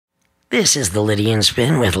This is the Lydian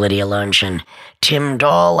Spin with Lydia Lunch and Tim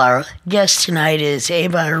Dahl. Our guest tonight is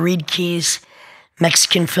Eva Aridjis,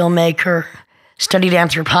 Mexican filmmaker, studied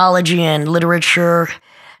anthropology and literature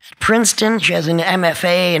at Princeton. She has an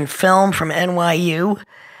MFA in film from NYU.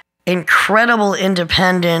 Incredible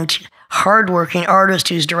independent, hardworking artist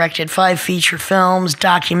who's directed 5 feature films,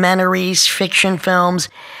 documentaries, fiction films,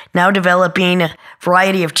 now developing a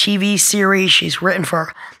variety of TV series. She's written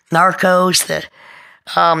for Narcos,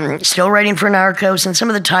 still writing for Narcos, and some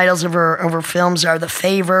of the titles of her films are The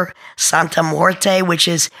Favor, Santa Muerte, which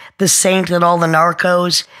is the saint that all the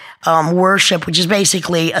narcos worship, which is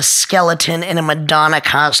basically a skeleton in a Madonna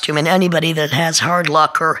costume, and anybody that has hard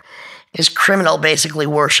luck or is criminal basically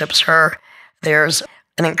worships her. There's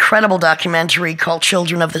an incredible documentary called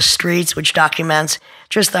Children of the Streets, which documents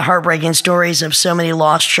just the heartbreaking stories of so many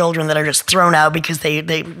lost children that are just thrown out because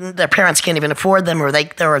their parents can't even afford them, or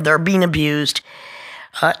they're being abused.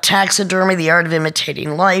 Taxidermy, The Art of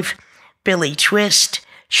Imitating Life, Billy Twist,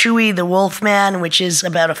 Chewy the Wolfman, which is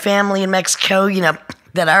about a family in Mexico,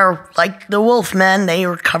 that are like the Wolfmen. They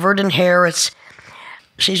are covered in hair.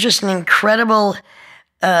 She's just an incredible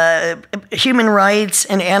human rights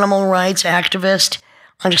and animal rights activist,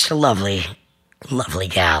 and just a lovely, lovely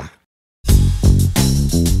gal.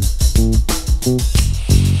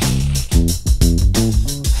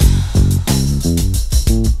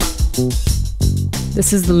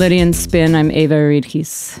 This is the Lydian Spin. I'm Eva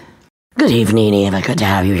Aridjis. Good evening, Eva. Good to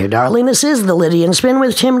have you here, darling. This is the Lydian Spin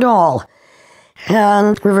with Tim Dahl.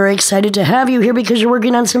 And we're very excited to have you here because you're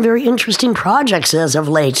working on some very interesting projects as of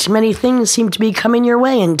late. Many things seem to be coming your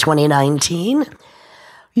way in 2019.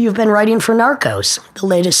 You've been writing for Narcos, the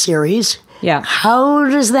latest series. Yeah. How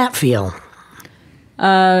does that feel?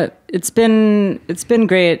 It's been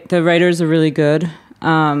great. The writers are really good.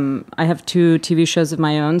 I have 2 TV shows of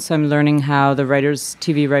my own, so I'm learning how the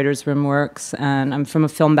TV writers' room works, and I'm from a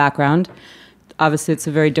film background. Obviously, it's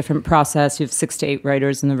a very different process. You have 6 to 8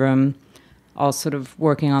 writers in the room, all sort of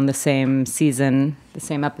working on the same season, the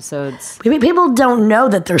same episodes. People don't know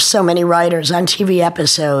that there's so many writers on TV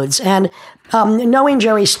episodes, and knowing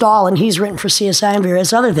Jerry Stahl, and he's written for CSI and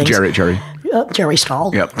various other things. Jerry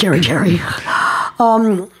Stahl. Yep. Jerry.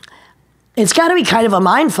 It's got to be kind of a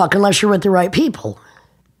mindfuck unless you're with the right people.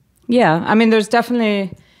 Yeah, I mean, there's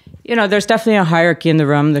definitely a hierarchy in the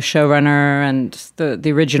room, the showrunner and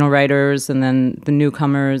the original writers and then the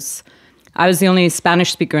newcomers. I was the only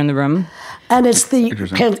Spanish speaker in the room. And it's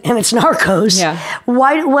Narcos. Yeah.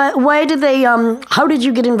 Why did they, how did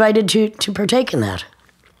you get invited to partake in that?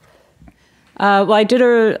 Well, I did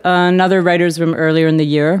another writer's room earlier in the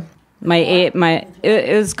year.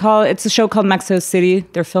 It's a show called Mexico City.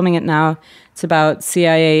 They're filming it now. It's about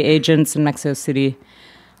CIA agents in Mexico City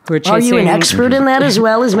who are chasing... Are you an expert in that as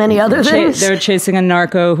well as many other things? They're chasing a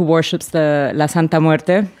narco who worships La Santa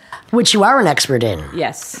Muerte. Which you are an expert in.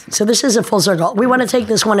 Yes. So this is a full circle. We want to take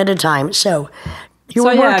this one at a time. So you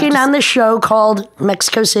were working on the show called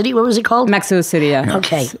Mexico City. What was it called? Mexico City, yeah.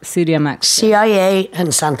 Okay. CDMX. CIA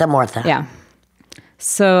and Santa Muerte. Yeah.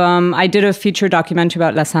 So I did a feature documentary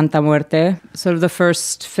about La Santa Muerte, sort of the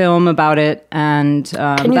first film about it. And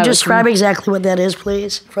can you describe exactly what that is,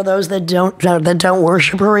 please, for those that don't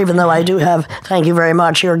worship her? Even though I do have, thank you very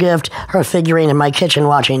much, your gift, her figurine in my kitchen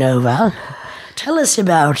watching Ova. Tell us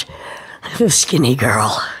about the skinny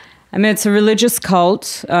girl. I mean, it's a religious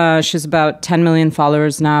cult. She's about 10 million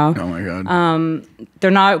followers now. Oh my God. They're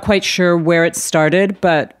not quite sure where it started,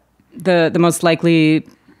 but the most likely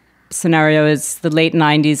scenario is the late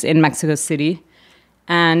 90s in Mexico City.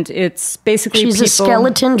 And it's basically She's a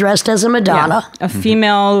skeleton dressed as a Madonna. Yeah, a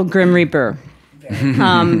female Grim Reaper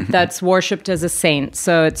that's worshipped as a saint.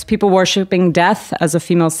 So it's people worshipping death as a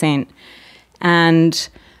female saint. And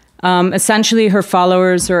essentially her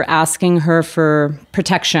followers are asking her for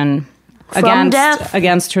protection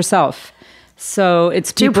against herself. So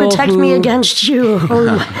it's people to protect me against you,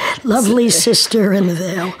 oh, lovely sister in the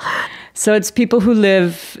veil. So it's people who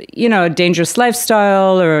live, a dangerous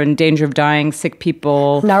lifestyle or in danger of dying, sick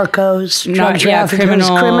people. Narcos, drug traffickers,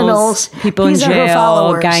 criminals. People in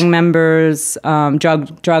jail, gang members,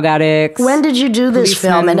 drug addicts. When did you do this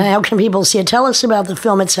film and how can people see it? Tell us about the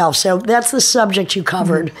film itself. So that's the subject you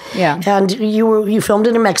covered. Mm-hmm. Yeah. And you filmed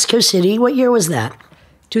it in Mexico City. What year was that?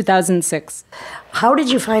 2006. How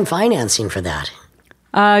did you find financing for that?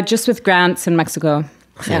 Just with grants in Mexico.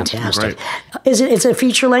 Fantastic. Yeah, It's a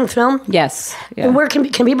feature-length film? Yes. Yeah. And where can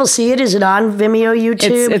people see it? Is it on Vimeo,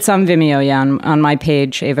 YouTube? It's on Vimeo, yeah, on my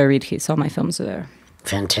page, Eva Aridjis. All my films are there.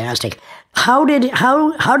 Fantastic. How did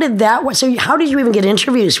that work? So how did you even get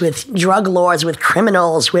interviews with drug lords, with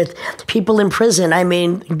criminals, with people in prison? I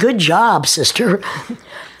mean, good job, sister.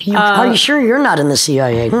 Are you sure you're not in the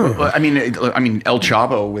CIA? Well, I mean, El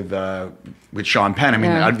Chapo with Sean Penn.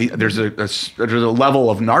 I mean, there's a level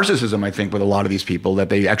of narcissism, I think, with a lot of these people that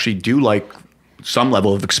they actually do like some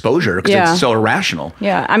level of exposure because it's so irrational.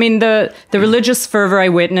 Yeah, I mean, the religious fervor I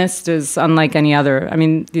witnessed is unlike any other. I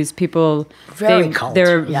mean, these people,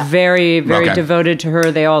 they're very, very devoted to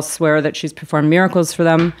her. They all swear that she's performed miracles for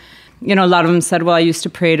them. You know, a lot of them said, well, I used to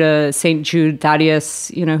pray to St. Jude Thaddeus,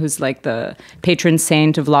 you know, who's like the patron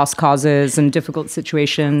saint of lost causes and difficult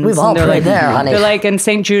situations. We've all prayed there, honey. They're like, and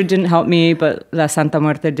St. Jude didn't help me, but La Santa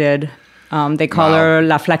Muerte did. They call her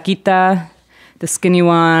La Flaquita, the skinny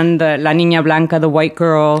one, the La Niña Blanca, the white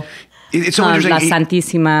girl. It's so interesting. La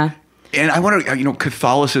Santísima. And I wonder, you know,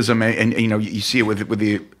 Catholicism, and you know, you see it with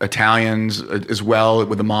the Italians as well,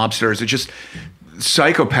 with the mobsters. It's just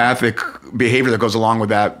psychopathic behavior that goes along with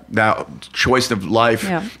that choice of life,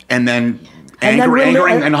 and then angering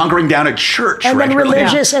and hunkering down at church, and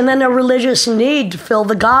then a religious need to fill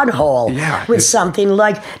the God hole with something.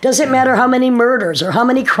 Like, doesn't matter how many murders or how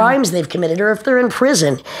many crimes they've committed or if they're in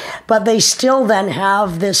prison, but they still then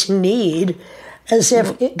have this need. As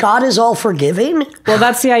if God is all forgiving. Well,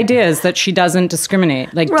 that's the idea, is that she doesn't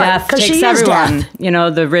discriminate. Like, death takes everyone. Death. You know,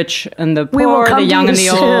 the rich and the poor, the young and the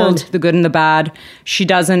old, the good and the bad. She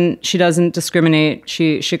doesn't discriminate.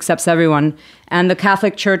 She accepts everyone. And the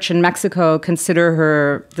Catholic Church in Mexico consider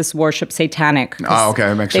her, this worship, satanic. Oh, okay,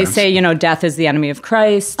 that makes sense. They say, you know, death is the enemy of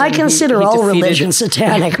Christ. I consider all religion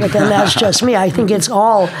satanic, but then that's just me. I think it's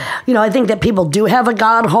all, you know, I think that people do have a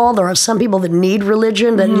God hole. There are some people that need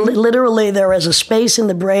religion, that literally there is a space in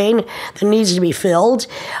the brain that needs to be filled.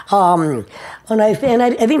 And I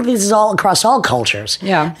think this is all across all cultures.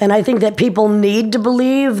 Yeah. And I think that people need to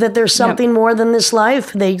believe that there's something more than this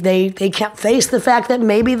life. They can't face the fact that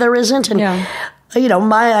maybe there isn't. And you know,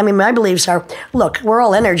 my beliefs are, look, we're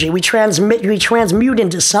all energy. We transmute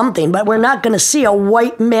into something, but we're not going to see a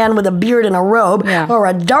white man with a beard and a robe, or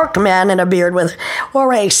a dark man in a beard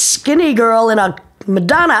or a skinny girl in a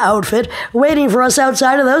Madonna outfit waiting for us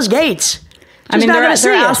outside of those gates. I mean, they're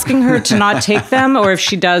asking her to not take them, or if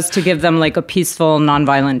she does, to give them like a peaceful,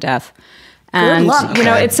 nonviolent death. And, you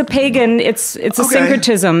know, it's a pagan, it's a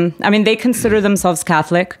syncretism. I mean, they consider themselves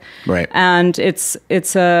Catholic. Right. And it's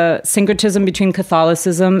a syncretism between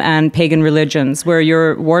Catholicism and pagan religions, where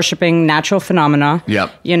you're worshiping natural phenomena.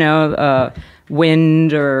 Yep. You know,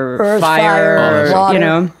 wind or earth, fire, or, water, you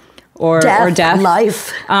know, or death.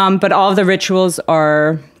 Life. But all of the rituals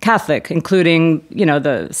are Catholic, including, you know,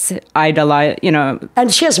 the idol, you know.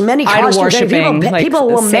 And she has many costumes. People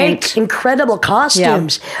will make incredible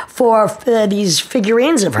costumes for these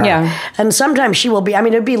figurines of her. Yeah. And sometimes she will be, I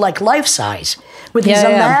mean, it'd be like life size with these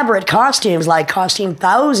elaborate costumes, like costing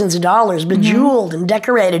thousands of dollars, bejeweled and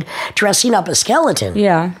decorated, dressing up a skeleton.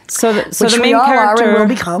 Yeah. So the main character will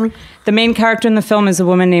become. The main character in the film is a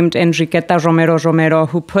woman named Enriqueta Romero,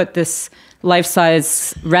 who put this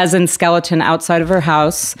life-size resin skeleton outside of her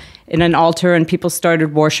house in an altar, and people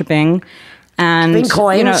started worshiping. And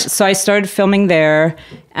you know, so I started filming there.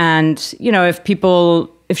 And you know,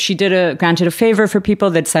 if she granted a favor for people,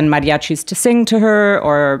 they'd send mariachis to sing to her,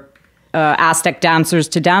 or Aztec dancers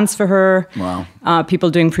to dance for her. Wow. People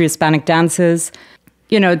doing pre-Hispanic dances.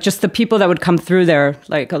 You know, just the people that would come through there,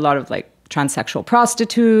 like a lot of like transsexual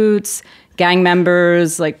prostitutes, gang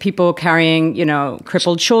members, like people carrying, you know,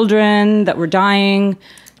 crippled children that were dying,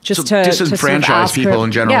 just to disenfranchise people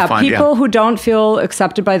in general. Yeah, people who don't feel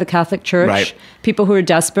accepted by the Catholic Church, people who are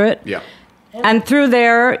desperate. Yeah. And through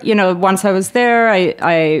there, you know, once I was there,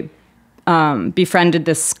 I befriended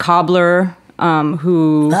this cobbler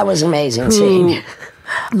who... That was amazing seeing.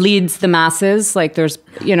 Leads the masses. Like there's,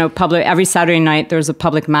 you know, every Saturday night there's a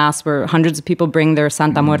public mass where hundreds of people bring their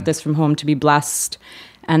Santa Muertes from home to be blessed,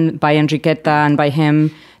 and by Enriqueta and by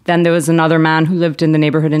him. Then there was another man who lived in the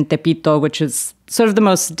neighborhood in Tepito, which is sort of the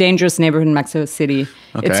most dangerous neighborhood in Mexico City.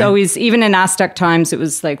 Okay. It's always, even in Aztec times, it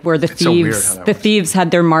was like where the thieves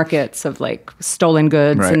had their markets of like stolen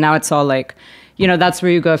goods, and now it's all like, you know, that's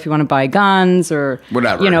where you go if you want to buy guns or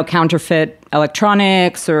whatever, you know, counterfeit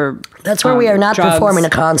electronics or that's where we are not drugs. Performing a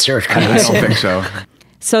concert. I don't think so.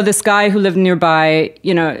 So this guy who lived nearby,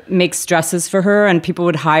 you know, makes dresses for her, and people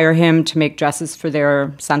would hire him to make dresses for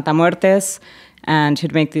their Santa Muertes, and he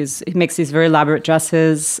makes these very elaborate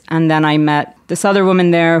dresses. And then I met this other woman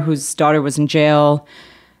there whose daughter was in jail.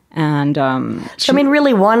 And so, I mean,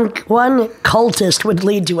 really, one cultist would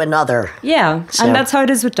lead to another. Yeah, so. And that's how it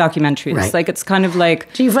is with documentaries. Right. Like, it's kind of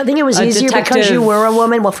like. Do you think it was easier because you were a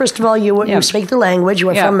woman? Well, first of all, you speak the language. You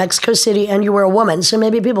were from Mexico City, and you were a woman, so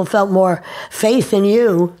maybe people felt more faith in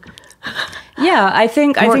you. Yeah, I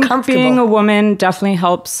think being a woman definitely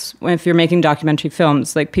helps if you're making documentary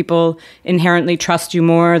films. Like, people inherently trust you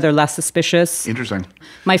more; they're less suspicious. Interesting.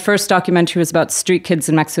 My first documentary was about street kids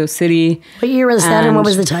in Mexico City. What year was that, and what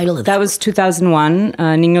was the title of that? That was 2001.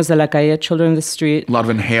 Niños de la Calle, Children of the Street. A lot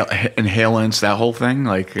of inhalants, that whole thing.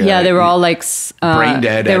 Like yeah, they were all like brain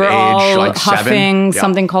dead. They were at all age like huffing 7.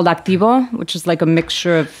 something called activo, which is like a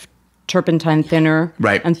mixture of turpentine thinner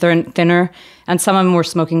and thinner, and some of them were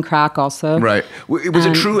smoking crack also. Right. Was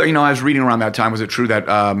it true? I was reading around that time. Was it true that,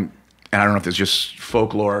 and I don't know if it's just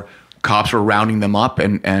folklore, cops were rounding them up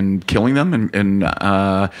and killing them and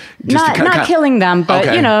just not killing them, but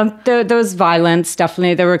there was violence.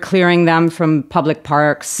 Definitely, they were clearing them from public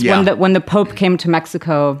parks. Yeah. When the Pope came to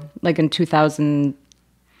Mexico, like in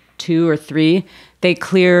 2002 or 3, they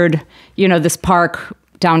cleared this park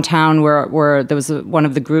downtown where there was one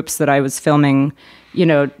of the groups that I was filming,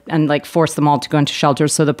 and like forced them all to go into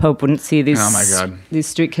shelters so the Pope wouldn't see these. Oh my God. These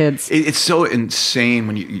street kids. It's so insane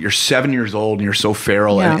when you're 7 years old and you're so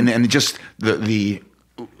feral and just the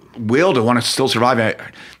will to want to still survive.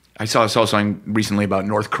 I saw something recently about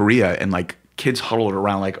North Korea and like kids huddled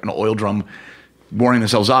around like an oil drum, warming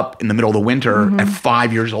themselves up in the middle of the winter at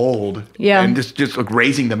 5 years old. Yeah. And just like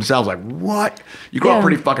raising themselves. Like, what? You grow up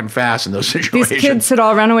pretty fucking fast in those situations. These kids had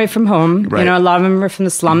all run away from home. Right. A lot of them were from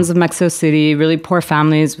the slums of Mexico City, really poor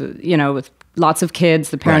families, with lots of kids.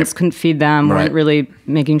 The parents couldn't feed them, weren't really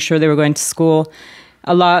making sure they were going to school.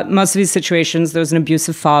 Most of these situations, there was an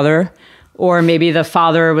abusive father, or maybe the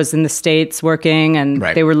father was in the States working and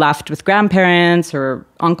they were left with grandparents or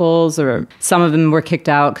uncles, or some of them were kicked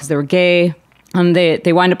out because they were gay. And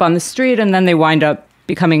they wind up on the street, and then they wind up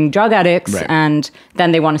becoming drug addicts, and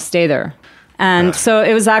then they want to stay there. And so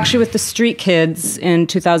it was actually with the street kids in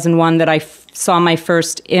 2001 that I saw my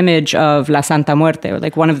first image of La Santa Muerte.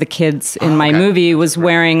 Like, one of the kids in my movie was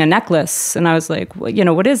wearing a necklace, and I was like,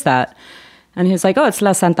 well, what is that? And he was like, oh, it's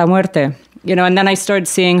La Santa Muerte. And then I started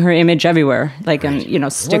seeing her image everywhere, like in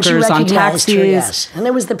stickers on taxis. Her, yes. And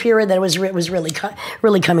it was the period that it was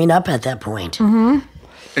really coming up at that point. Mm-hmm.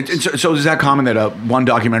 And so is that common that one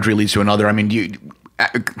documentary leads to another? I mean, do you,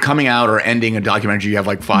 coming out or ending a documentary, you have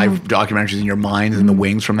like 5 documentaries in your mind in the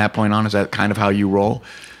wings from that point on? Is that kind of how you roll?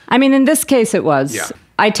 I mean, in this case, it was. Yeah.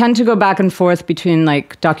 I tend to go back and forth between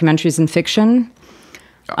like documentaries and fiction.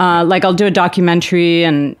 Like, I'll do a documentary,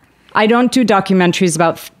 and I don't do documentaries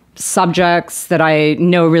about subjects that I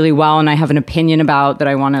know really well and I have an opinion about that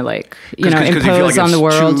I want to impose on the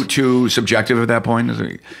world. Too subjective at that point?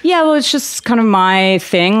 Yeah, well, it's just kind of my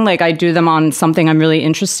thing. Like, I do them on something I'm really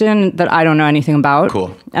interested in that I don't know anything about.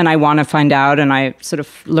 Cool. And I want to find out, and I sort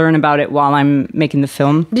of learn about it while I'm making the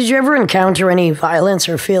film. Did you ever encounter any violence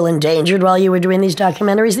or feel endangered while you were doing these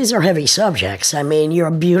documentaries? These are heavy subjects. I mean, you're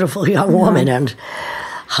a beautiful young woman, and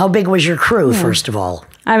how big was your crew, first of all?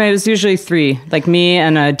 I mean, it was usually 3, like me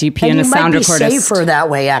and a DP and a sound recordist. You might be safer that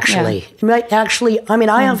way, actually. Yeah. You might actually,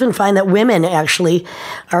 I often find that women actually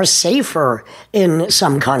are safer in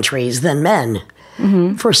some countries than men.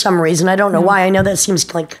 For some reason. I don't know why. I know that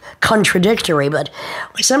seems like contradictory, but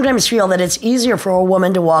I sometimes feel that it's easier for a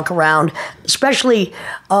woman to walk around, especially,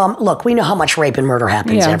 look, we know how much rape and murder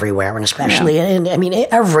happens everywhere, and especially,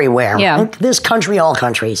 everywhere. Yeah. This country, all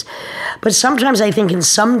countries. But sometimes I think in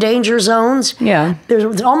some danger zones,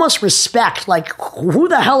 there's almost respect, like, who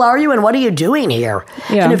the hell are you and what are you doing here?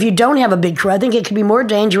 Yeah. And if you don't have a big crew, I think it can be more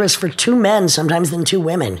dangerous for 2 men sometimes than 2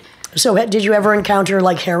 women. So did you ever encounter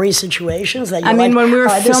like hairy situations that you when we were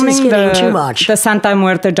filming too much? The Santa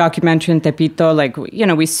Muerte documentary in Tepito, like,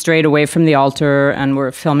 we strayed away from the altar and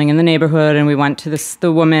we're filming in the neighborhood, and we went to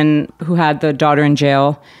the woman who had the daughter in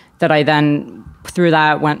jail that I then through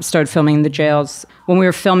that started filming in the jails. When we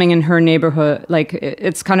were filming in her neighborhood, like,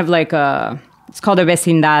 it's kind of like it's called a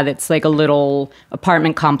vecindad. It's like a little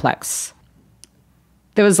apartment complex.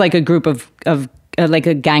 There was like a group of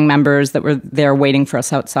gang members that were there waiting for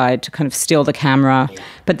us outside to kind of steal the camera.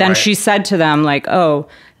 But then she said to them, like, oh,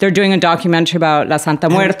 they're doing a documentary about La Santa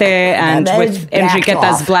Muerte and with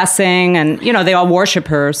Enriqueta's blessing. And, they all worship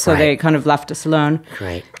her. So they kind of left us alone.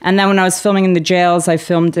 Right. And then when I was filming in the jails, I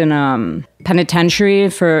filmed in penitentiary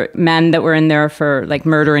for men that were in there for like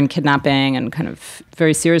murder and kidnapping and kind of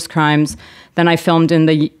very serious crimes. Then I filmed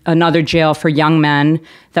in another jail for young men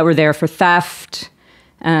that were there for theft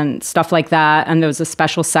and stuff like that. And there was a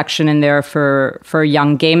special section in there for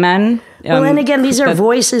young gay men Well, and again, these are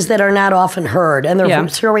voices that are not often heard, and their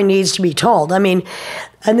story needs to be told. I mean,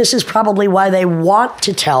 and this is probably why they want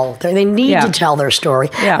to tell. They need to tell their story.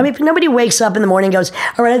 Yeah. I mean, nobody wakes up in the morning and goes,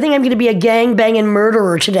 all right, I think I'm going to be a gang-banging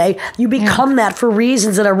murderer today. You become that for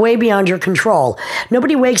reasons that are way beyond your control.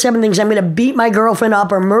 Nobody wakes up and thinks, I'm going to beat my girlfriend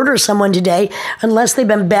up or murder someone today unless they've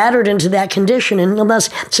been battered into that condition and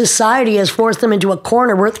unless society has forced them into a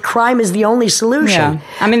corner where crime is the only solution. Yeah.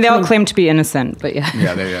 I mean, they all claim to be innocent, but Yeah,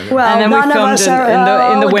 Well, and then none we of filmed us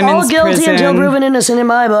are in the women's all guilty prison. until proven innocent in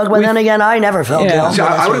my book, but then again, I never felt guilty.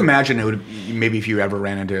 So I would imagine it would, maybe if you ever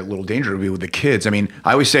ran into a little danger, it would be with the kids. I mean,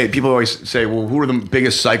 people always say, well, who are the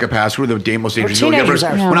biggest psychopaths? Who are the most dangerous? When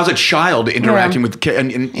I was a child interacting with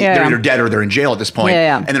kids, and they're either dead or they're in jail at this point.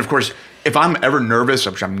 And then, of course, if I'm ever nervous,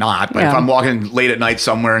 which I'm not, but if I'm walking late at night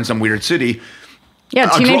somewhere in some weird city,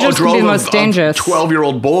 teenagers can be the most dangerous.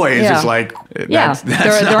 12-year-old boys is like,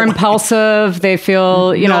 they're impulsive. They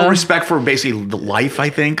feel, no respect for basically the life, I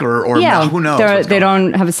think, or who knows. They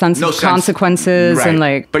don't have a sense of consequences and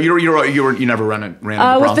like. But you never ran into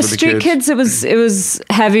problems with the street kids. It was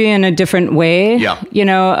heavy in a different way.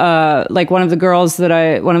 Yeah, like one of the girls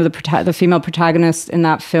the female protagonist in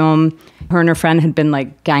that film, her and her friend had been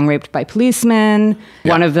like gang raped by policemen.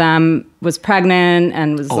 Yeah. One of them was pregnant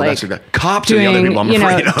and was cops are the other people I'm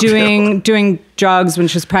afraid of. doing drugs when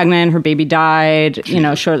she was pregnant. Her baby died,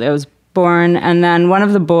 shortly I was born. And then one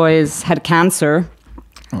of the boys had cancer.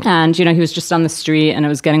 And, he was just on the street and it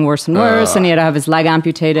was getting worse and worse. And he had to have his leg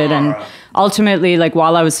amputated. And ultimately, like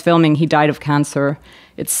while I was filming, he died of cancer.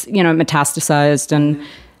 It's, metastasized. And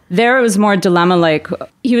there it was more dilemma, like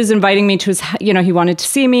he was inviting me to his, he wanted to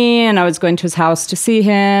see me and I was going to his house to see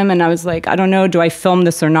him. And I was like, I don't know, do I film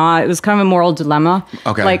this or not? It was kind of a moral dilemma.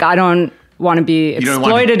 Okay. Like, I don't want to be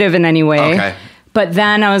exploitative in any way. Okay. But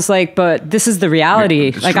then I was like, but this is the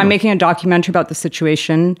reality. Like true. I'm making a documentary about the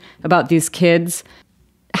situation, about these kids.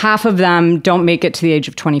 Half of them don't make it to the age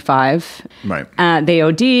of 25. Right. They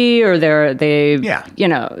OD or they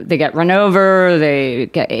get run over, they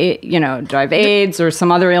get, drive AIDS or some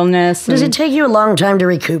other illness. Does it take you a long time to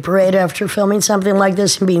recuperate after filming something like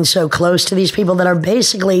this and being so close to these people that are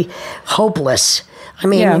basically hopeless? I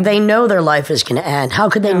mean, they know their life is going to end. How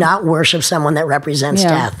could they not worship someone that represents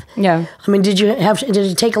death? Yeah. I mean, did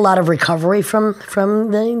it take a lot of recovery from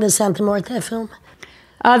the Santa Muerte film?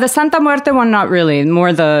 The Santa Muerte one, not really.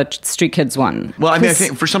 More the Street Kids one. Well, I mean, I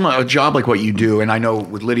think for a job like what you do, and I know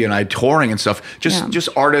with Lydia and I touring and stuff, just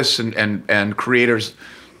artists and creators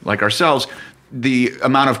like ourselves, the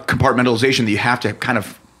amount of compartmentalization that you have to kind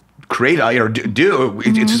of create or do,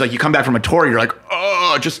 it's just like you come back from a tour, you're like,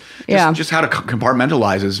 oh, just how to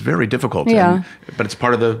compartmentalize is very difficult. Yeah. But it's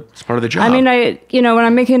part of the job. I mean, when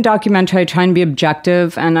I'm making a documentary, I try and be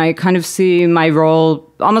objective, and I kind of see my role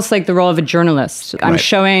almost like the role of a journalist. I'm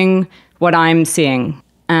showing what I'm seeing.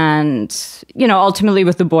 And, ultimately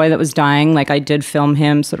with the boy that was dying, like I did film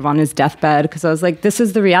him sort of on his deathbed because I was like, this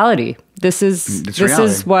is the reality. This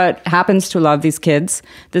is what happens to a lot of these kids.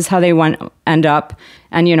 This is how they end up.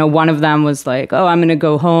 And, one of them was like, oh, I'm going to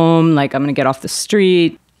go home. Like, I'm going to get off the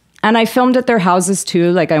street. And I filmed at their houses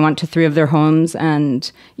too. Like I went to 3 of their homes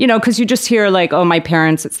and, because you just hear like, oh, my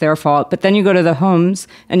parents, it's their fault. But then you go to the homes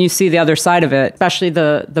and you see the other side of it, especially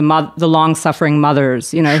the long suffering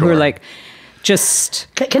mothers, who are like, just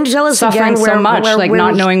can you tell us suffering again so much, like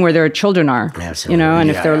not knowing where their children are, Absolutely.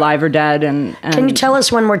 And if they're alive or dead. And can you tell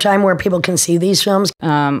us one more time where people can see these films?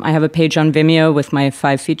 I have a page on Vimeo with my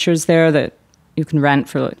 5 features there that you can rent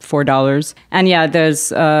for like $4. And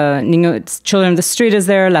there's Niños, Children of the Street is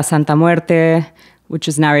there, La Santa Muerte, which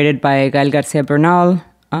is narrated by Gael Garcia Bernal.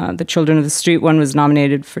 The Children of the Street one was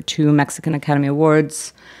nominated for 2 Mexican Academy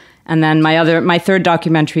Awards. And then my third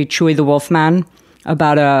documentary, Chuy the Wolfman,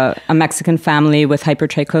 about a Mexican family with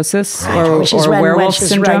hypertrichosis or werewolf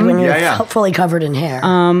syndrome. When you're fully covered in hair.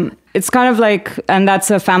 It's kind of like, and that's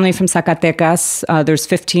a family from Zacatecas. There's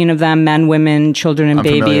 15 of them, men, women, children, and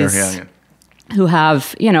babies, who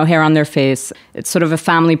have, hair on their face. It's sort of a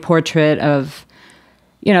family portrait of,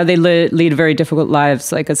 they lead very difficult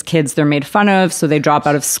lives. Like as kids, they're made fun of, so they drop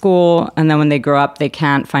out of school. And then when they grow up, they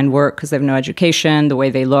can't find work because they have no education, the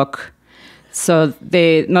way they look. So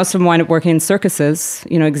most of them wind up working in circuses,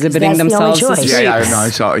 exhibiting themselves. I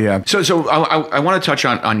saw. Yeah. So I want to touch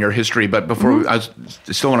on your history, but before I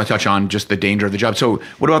still want to touch on just the danger of the job. So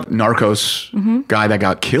what about Narcos guy that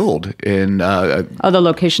got killed in? The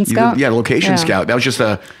location scout. The location scout. That was just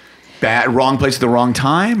a wrong place at the wrong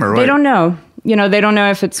time, or what? They don't know. They don't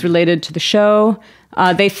know if it's related to the show.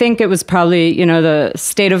 They think it was probably the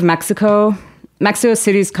state of Mexico. Mexico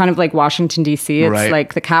City is kind of like Washington, D.C. It's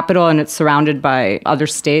like the capital and it's surrounded by other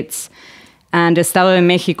states. And Estado de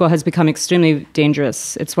Mexico has become extremely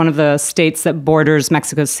dangerous. It's one of the states that borders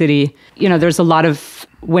Mexico City. You know, there's a lot of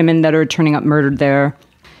women that are turning up murdered there.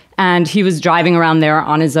 And he was driving around there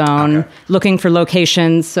on his own, looking for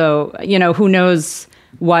locations. So, you know, who knows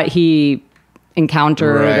what he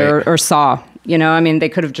encountered or saw. You know, I mean, they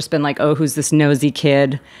could have just been like, oh, who's this nosy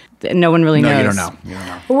kid? No one really knows. You don't know. You don't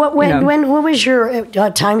know. What was your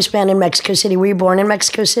time span in Mexico City? Were you born in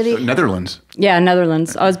Mexico City? Netherlands. Yeah,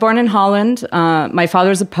 Netherlands. I was born in Holland. My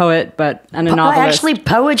father's a poet, and a novelist. Actually,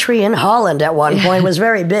 poetry in Holland at one point was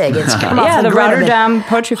very big. It's come off the Rotterdam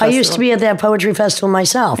Poetry Festival. I used to be at that poetry festival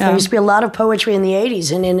myself. Yeah. There used to be a lot of poetry in the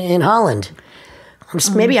 80s in Holland.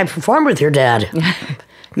 Maybe I performed with your dad.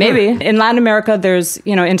 Maybe. In Latin America, there's,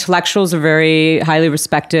 you know, intellectuals are very highly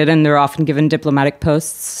respected and they're often given diplomatic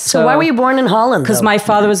posts. So why were you born in Holland? Because my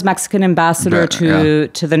father was Mexican ambassador to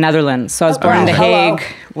the Netherlands. So I was born in The Hague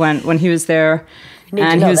when he was there.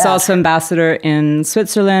 And he was also ambassador in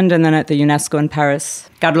Switzerland and then at the UNESCO in Paris.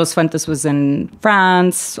 Carlos Fuentes was in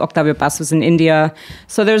France. Octavio Paz was in India.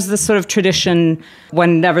 So there's this sort of tradition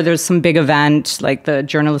whenever there's some big event, like the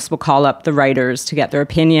journalists will call up the writers to get their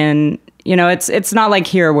opinion. You know, it's not like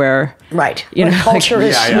here where... Right. You know, culture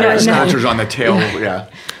is... Culture's on the tail, The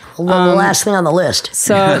last thing on the list.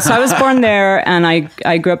 So I was born there and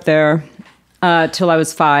I grew up there till I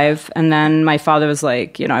was 5. And then my father was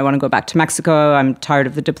like, you know, I want to go back to Mexico. I'm tired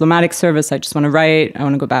of the diplomatic service. I just want to write. I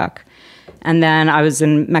want to go back. And then I was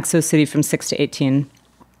in Mexico City from 6 to 18.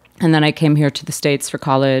 And then I came here to the States for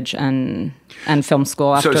college and film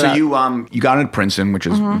school after that. So you got into Princeton, which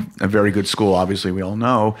is a very good school, obviously, we all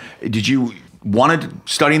know. Did you want to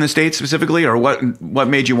study in the States specifically, or what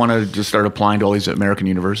made you want to just start applying to all these American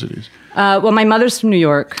universities? Well, my mother's from New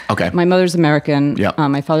York. Okay. My mother's American. Yep.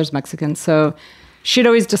 My father's Mexican. So she'd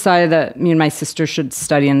always decided that me and my sister should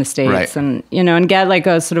study in the States and, you know, and get like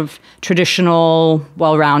a sort of traditional,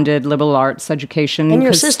 well-rounded liberal arts education. And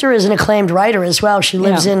your sister is an acclaimed writer as well. She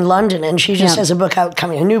lives in London and she just has a book out,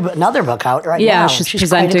 another book out right now. Yeah, she's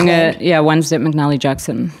presenting it, Wednesday at McNally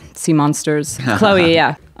Jackson. Sea Monsters. Chloe,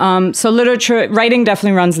 so literature, writing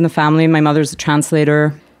definitely runs in the family. My mother's a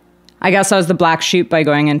translator. I guess I was the black sheep by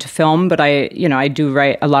going into film, but I do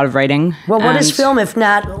write a lot of writing. Well, what is film if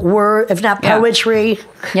not poetry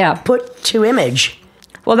put to image?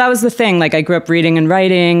 Well, that was the thing. Like I grew up reading and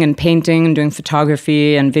writing and painting and doing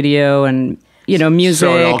photography and video and, you know, music.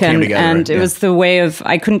 So it all came together, it was the way of,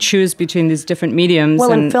 I couldn't choose between these different mediums.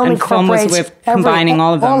 Well, and film incorporates was a way of combining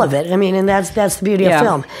all of them. All of it. I mean, and that's the beauty of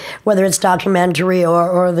film, whether it's documentary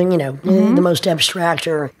or the, you know, the most abstract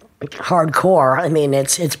or hardcore. I mean,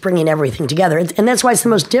 it's bringing everything together. And that's why it's the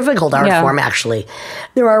most difficult art form, actually.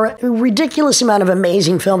 There are a ridiculous amount of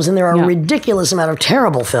amazing films, and there are a ridiculous amount of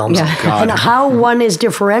terrible films. And how one is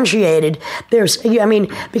differentiated, because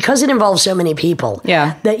it involves so many people,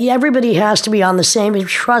 that everybody has to be on the same,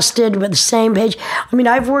 trusted, with the same page. I mean,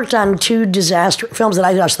 I've worked on 2 disaster films that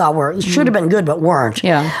I just thought should have been good, but weren't.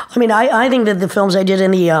 I mean, I think that the films I did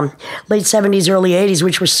in the late 70s, early 80s,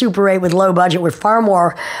 which were Super 8 with low budget, were far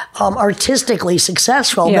more artistically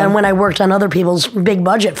successful than when I worked on other people's big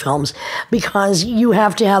budget films, because you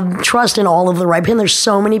have to have trust in all of the right people. There's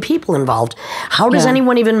so many people involved. How does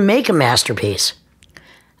anyone even make a masterpiece?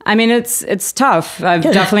 I mean, it's tough. I've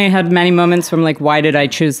definitely had many moments where I'm like, why did I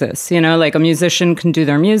choose this? You know, like a musician can do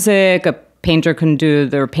their music, a painter can do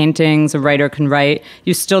their paintings, a writer can write.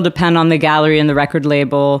 You still depend on the gallery and the record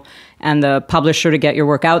label and the publisher to get your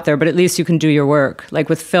work out there, but at least you can do your work. Like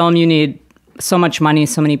with film, you need so much money,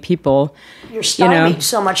 so many people. You're stymied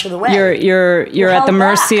so much of the way. You're at the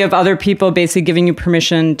mercy of other people basically giving you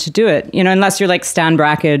permission to do it. You know, unless you're like Stan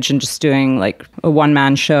Brakhage and just doing like a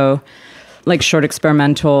one-man show, like short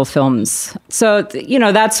experimental films. So, you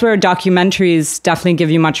know, that's where documentaries definitely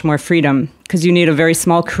give you much more freedom, because you need a very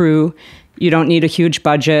small crew. You don't need a huge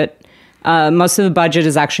budget. Most of the budget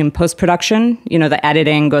is actually in post-production. You know, the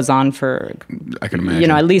editing goes on for, I can imagine, you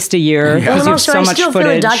know, at least a year. Yeah. Well, also, I still feel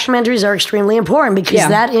that documentaries are extremely important, because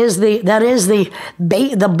that is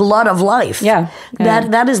the blood of life.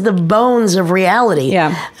 That is the bones of reality.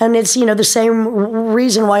 And it's, you know, the same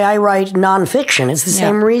reason why I write nonfiction. It's the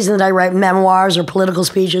same reason that I write memoirs or political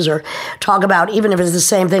speeches or talk about, even if it's the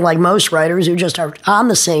same thing like most writers who just are on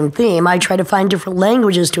the same theme, I try to find different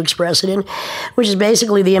languages to express it in, which is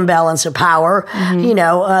basically the imbalance of power, you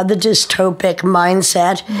know, the dystopic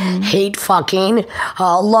mindset, hate fucking,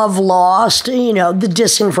 love lost, you know, the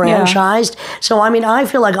disenfranchised. So, I mean, I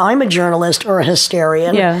feel like I'm a journalist or a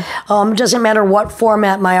historian. It doesn't matter what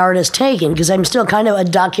format my art is taken, because I'm still kind of a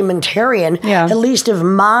documentarian, at least of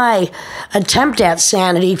my attempt at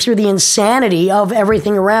sanity through the insanity of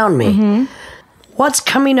everything around me. What's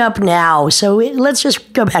coming up now? So let's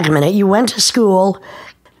just go back a minute. You went to school,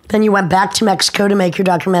 then you went back to Mexico to make your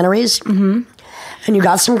documentaries, and you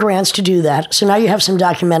got some grants to do that. So now you have some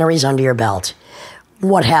documentaries under your belt.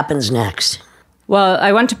 What happens next? Well,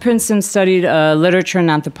 I went to Princeton, studied literature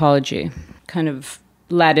and anthropology, kind of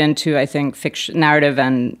led into, I think, fiction, narrative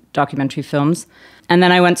and documentary films. And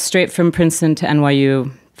then I went straight from Princeton to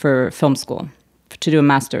NYU for film school to do a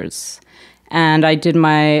master's. And I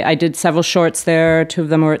did several shorts there. 2 of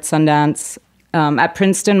them were at Sundance. At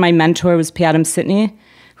Princeton, my mentor was P. Adam Sitney,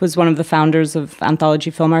 who was one of the founders of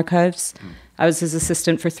Anthropology Film Archives. I was his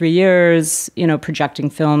assistant for 3 years, projecting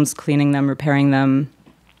films, cleaning them, repairing them,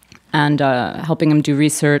 and helping him do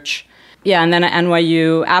research. Yeah, and then at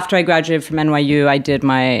NYU, after I graduated from NYU, I did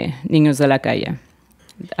my Niños de la Calle.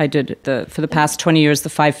 I did, for the past 20 years, the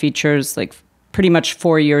 5 features, like pretty much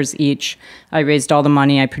 4 years each. I raised all the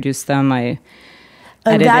money, I produced them, I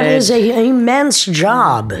edited. That is an immense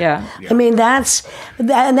job. Yeah. I mean, it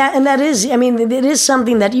is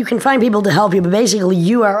something that you can find people to help you, but basically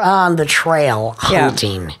you are on the trail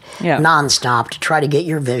hunting nonstop to try to get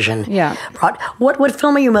your vision. Yeah. What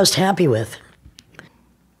film are you most happy with?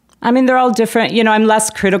 I mean, they're all different. I'm less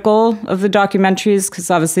critical of the documentaries because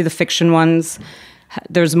obviously the fiction ones,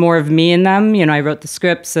 there's more of me in them. I wrote the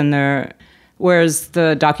scripts whereas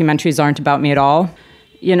the documentaries aren't about me at all.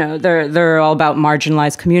 They're all about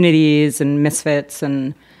marginalized communities and misfits.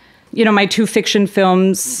 And, my 2 fiction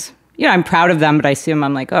films, I'm proud of them, but I see them,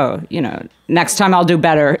 I'm like, oh, next time I'll do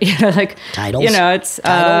better. Titles? It's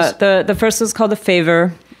the first was called The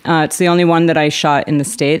Favor. It's the only one that I shot in the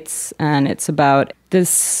States. And it's about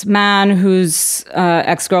this man whose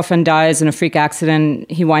ex-girlfriend dies in a freak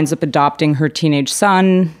accident. He winds up adopting her teenage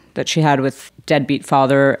son that she had with deadbeat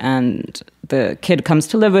father, and the kid comes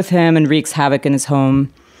to live with him and wreaks havoc in his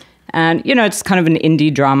home. And, it's kind of an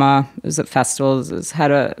indie drama. It was at festivals. It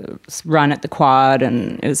had a run at the Quad,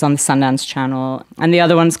 and it was on the Sundance Channel. And the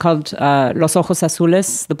other one's called Los Ojos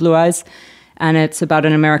Azules, The Blue Eyes. And it's about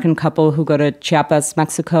an American couple who go to Chiapas,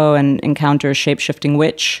 Mexico, and encounter a shape-shifting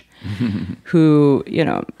witch who,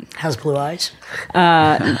 Has blue eyes?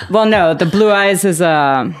 Well, no, the blue eyes is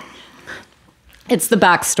it's the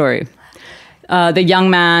backstory. The young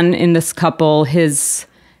man in this couple, his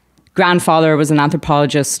grandfather was an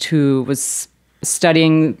anthropologist who was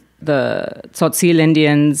studying the Tzotzil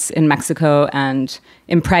Indians in Mexico and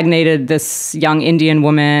impregnated this young Indian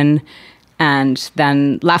woman and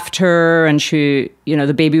then left her, and she,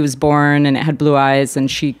 the baby was born and it had blue eyes,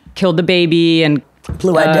 and she killed the baby and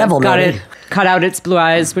Blue-eyed devil, cut out its blue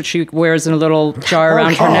eyes, which she wears in a little jar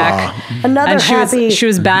around her neck. Another and she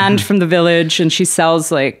was banned from the village, and she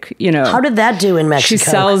sells How did that do in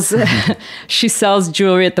Mexico? She sells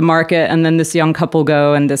jewelry at the market, and then this young couple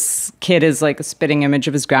go, and this kid is like a spitting image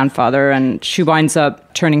of his grandfather, and she winds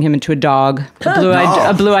up turning him into a dog,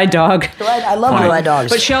 a blue-eyed dog. I love blue-eyed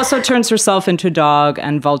dogs. But she also turns herself into a dog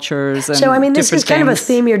and vultures. And so, I mean, this is kind of a things.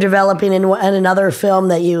 theme you're developing in another film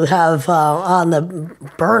that you have on the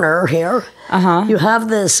burner here. You have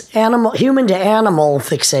this human to animal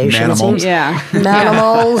fixation. Manimals. Yeah.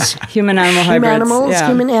 Manimals. Human-animal hybrids.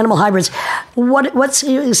 Human-animal hybrids.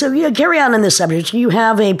 So you carry on in this subject. You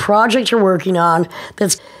have a project you're working on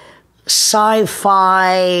that's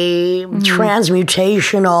sci-fi,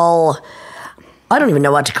 transmutational, I don't even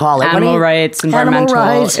know what to call it. Animal rights, environmental.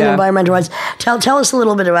 Animal rights and environmental rights. Tell us a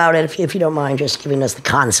little bit about it, if you don't mind just giving us the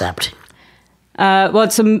concept. Well,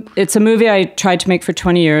 it's a movie I tried to make for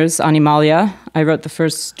 20 years, Animalia. I wrote the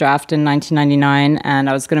first draft in 1999, and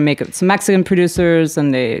I was going to make it with some Mexican producers,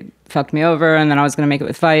 and they fucked me over, and then I was going to make it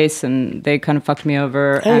with Vice, and they kind of fucked me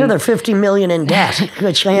over. I hear they're $50 million in debt,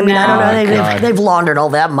 which, I mean, I don't know, they've laundered all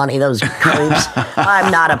that money, those creeps. I'm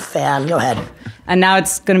not a fan. Go ahead. And now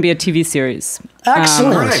it's going to be a TV series.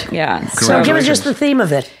 Excellent. Yeah. So give us just the theme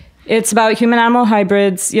of it. It's about human-animal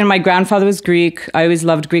hybrids. My grandfather was Greek. I always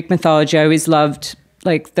loved Greek mythology. I always loved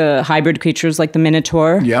like the hybrid creatures like the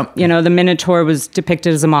Minotaur. Yep. The Minotaur was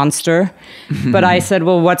depicted as a monster. But I said,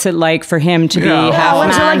 well, what's it like for him to be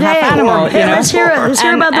half man, half animal? Let's hear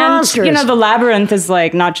about the monsters. The labyrinth is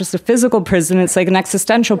like not just a physical prison, it's like an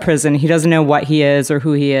existential prison. He doesn't know what he is or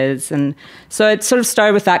who he is. And so it sort of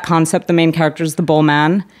started with that concept. The main character is the bull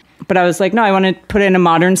man. But I was like, no, I want to put it in a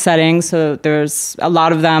modern setting. So there's a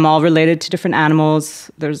lot of them all related to different animals.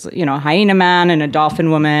 There's, a hyena man and a dolphin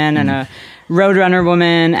woman and a roadrunner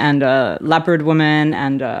woman and a leopard woman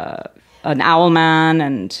and an owl man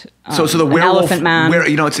and so the an werewolf, elephant man.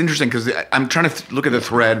 It's interesting because I'm trying to look at the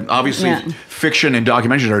thread. Obviously, fiction and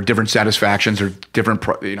documentaries are different satisfactions or different,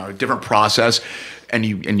 different process, and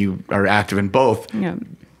you are active in both. Yeah.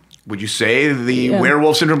 would you say the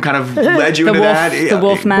werewolf syndrome kind of led you into that? The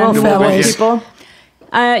Wolfman people.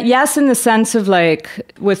 Yes, in the sense of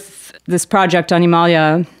like with this project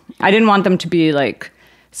Animalia, I didn't want them to be like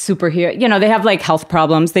superhero. You know, they have like health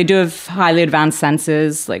problems. They do have highly advanced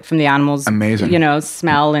senses, like from the animals. Amazing. You know,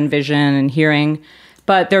 smell and vision and hearing.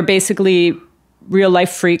 But they're basically real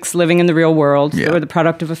life freaks living in the real world. Yeah. They're the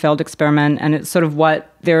product of a failed experiment, and it's sort of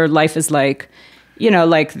what their life is like. You know,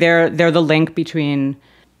 like they're the link between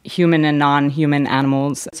human and non-human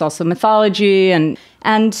animals. It's also mythology and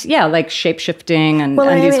yeah, like shape-shifting and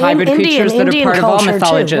these hybrid creatures that are part of all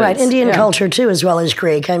mythologies. Right, Indian culture too, as well as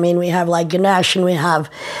Greek. I mean, we have like Ganesh, and we have,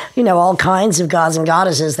 you know, all kinds of gods and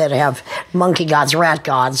goddesses that have monkey gods, rat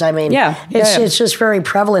gods. I mean, it's just very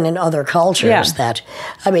prevalent in other cultures that,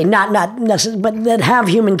 I mean, not necessarily, but that have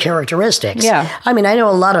human characteristics. Yeah. I mean, I know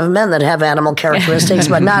a lot of men that have animal characteristics,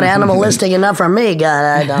 but not animalistic enough for me. God,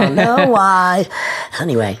 I don't know why.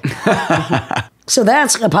 Anyway. So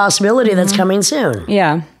that's a possibility that's coming soon.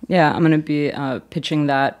 Yeah. I'm going to be pitching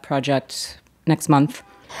that project next month.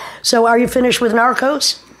 So are you finished with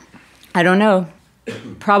Narcos? I don't know.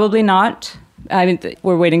 Probably not. I mean,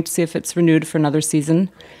 we're waiting to see if it's renewed for another season.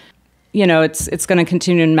 You know, it's going to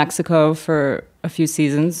continue in Mexico for a few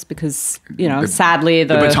seasons because, you know, sadly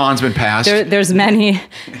the baton's been passed. There's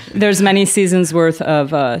many seasons worth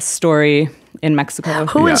of story in Mexico.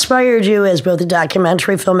 Who inspired you as both a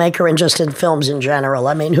documentary filmmaker and just in films in general?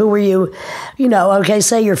 I mean, who were you, you know, okay,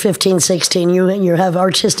 say you're 15, 16, you have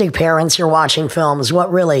artistic parents, you're watching films.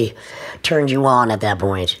 What really turned you on at that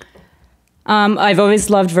point? I've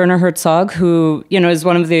always loved Werner Herzog, who, you know, is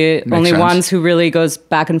one of the only ones who really goes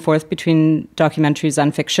back and forth between documentaries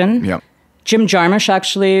and fiction. Yep. Jim Jarmusch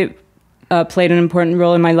actually played an important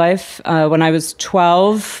role in my life. When I was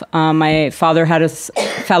 12, my father had a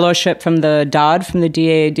fellowship from the DAAD, from the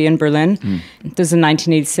DAAD in Berlin. This is in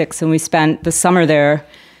 1986, and we spent the summer there.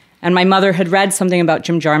 And my mother had read something about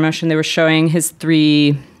Jim Jarmusch, and they were showing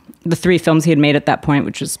the three films he had made at that point,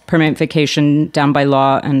 which was Permanent Vacation, Down by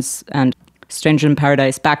Law, and Stranger in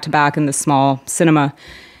Paradise, back to back in the small cinema.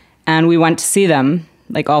 And we went to see them,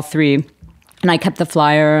 like all three. And I kept the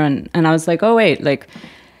flyer, and I was like, oh, wait, like,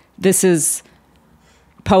 this is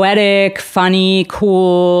poetic, funny,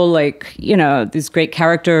 cool, like, you know, these great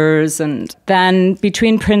characters. And then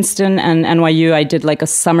between Princeton and NYU, I did like a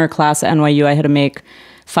summer class at NYU. I had to make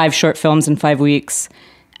 5 short films in 5 weeks.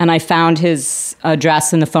 And I found his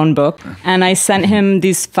address in the phone book. And I sent him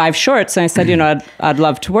these 5 shorts. And I said, you know, I'd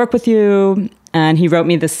love to work with you. And he wrote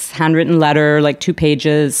me this handwritten letter, like 2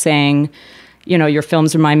 pages, saying, you know, your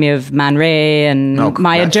films remind me of Man Ray and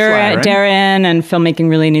Maya Deren, and filmmaking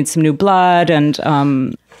really needs some new blood. And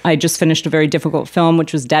I just finished a very difficult film,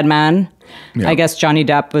 which was Dead Man. Yeah. I guess Johnny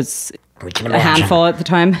Depp was a handful at the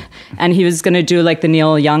time. And he was going to do like the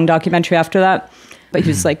Neil Young documentary after that. But he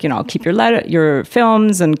was like, you know, I'll keep your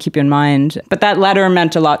films and keep you in mind. But that letter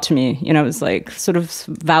meant a lot to me. You know, it was like sort of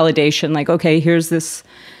validation, like, okay, here's this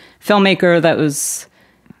filmmaker that was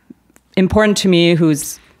important to me,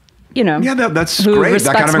 who's, you know, that's who great.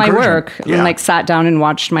 respects that kind of my work and like sat down and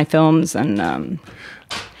watched my films. And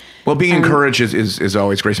well, being encouraged is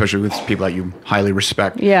always great, especially with people that you highly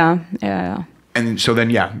respect. Yeah. And so then,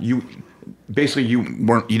 you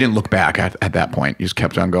didn't look back at that point. You just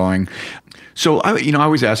kept on going. So I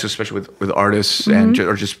always ask, especially with artists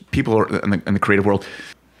or just people in the creative world,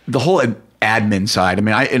 the whole admin side. I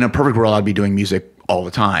mean, in a perfect world, I'd be doing music all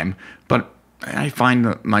the time, but I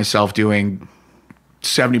find myself doing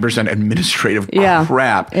 70% administrative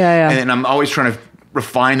crap. And I'm always trying to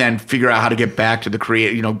refine that and figure out how to get back to the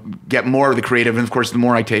creative, you know, get more of the creative. And of course, the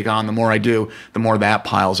more I take on, the more I do, the more that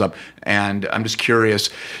piles up. And I'm just curious,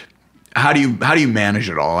 how do you manage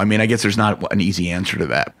it all? I mean, I guess there's not an easy answer to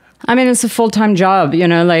that. I mean, it's a full-time job, you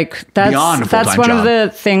know, like that's one of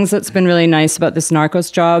the things that's been really nice about this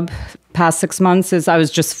Narcos job past 6 months is I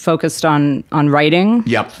was just focused on writing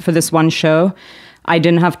for this one show. I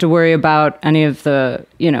didn't have to worry about any of the,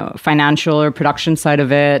 you know, financial or production side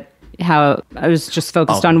of it. How I was just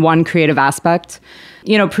focused on one creative aspect.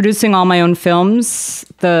 You know, producing all my own films,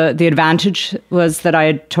 the advantage was that I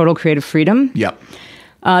had total creative freedom. Yep.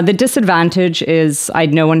 The disadvantage is I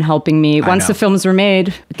had no one helping me. Once the films were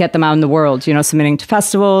made, get them out in the world, you know, submitting to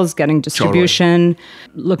festivals, getting distribution,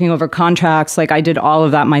 looking over contracts. Like I did all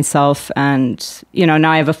of that myself. And, you know,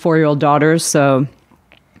 now I have a 4-year-old daughter, so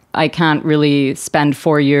I can't really spend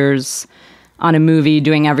 4 years on a movie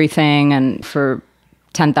doing everything and for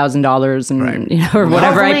 $10,000 and you know, or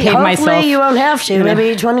whatever I paid myself. Hopefully you won't have to.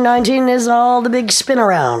 Maybe 2019 is all the big spin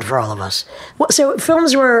around for all of us. So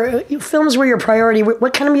films were your priority.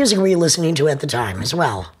 What kind of music were you listening to at the time as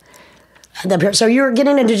well? So you were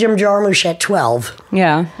getting into Jim Jarmusch at 12.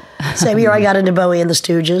 Yeah. Same year I got into Bowie and the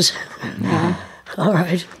Stooges. Yeah. All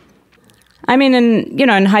right. I mean,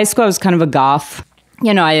 in high school, I was kind of a goth.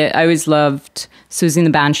 I always loved Susie and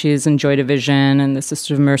the Banshees and Joy Division and the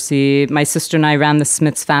Sisters of Mercy. My sister and I ran the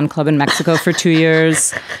Smiths fan club in Mexico for 2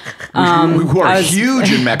 years. Who are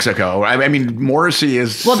huge in Mexico. I mean, Morrissey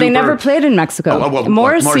is Well, they never played in Mexico.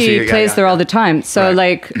 Morrissey plays there all the time. So,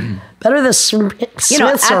 better the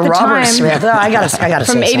Smiths or Robert time, Smith. Oh, I gotta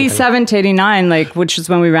from say 87 to 89, which is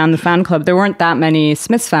when we ran the fan club, there weren't that many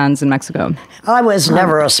Smiths fans in Mexico. I was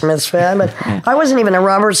never a Smiths fan, but I wasn't even a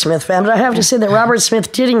Robert Smith fan. But I have to say that Robert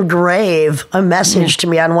Smith did engrave a message to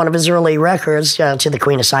me on one of his early records, To the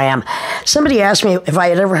Queen of Siam. Somebody asked me if I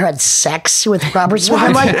had ever had sex with Robert Smith.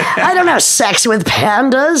 I'm like, I don't have sex with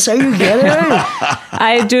pandas. Are you kidding me?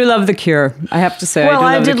 I do love The Cure, I have to say. Well,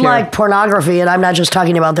 I did like pornography, and I'm not just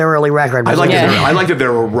talking about their early record. I like that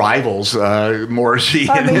there were rivals, Morrissey.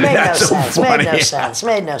 I mean, made no Funny. sense.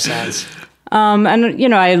 Made no sense.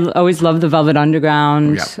 And I always loved the Velvet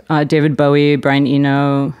Underground, David Bowie, Brian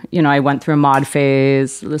Eno. I went through a mod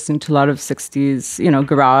phase, listening to a lot of 60s,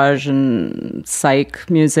 garage and psych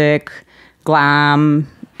music, glam,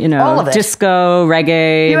 all of it. Disco,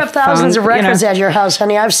 reggae. You have thousands of records at your house,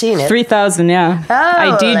 honey. I've seen it. 3,000, yeah. Oh,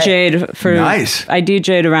 I DJ'd for nice. I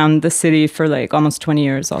DJ'd around the city for almost 20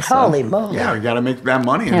 years also. Holy moly. Yeah, you got to make that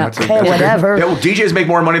money. And Yeah. Whatever. Yeah, well, DJs make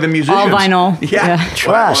more money than musicians. All vinyl. Yeah.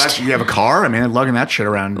 Trust. You have a car? I mean, lugging that shit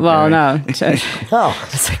around. Well, no. Oh.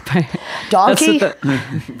 It's like my... Donkey?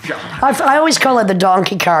 I always call it the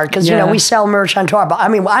donkey cart because, we sell merch on tour. But I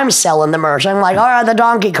mean, I'm selling the merch. I'm like, all right, the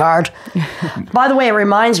donkey cart. By the way, it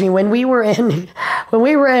reminds me, when we were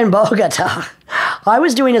in Bogota, I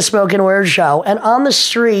was doing a spoken word show, and on the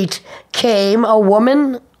street came a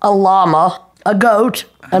woman, a llama, a goat,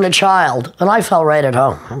 and a child, and I felt right at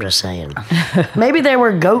home. I'm just saying. Maybe they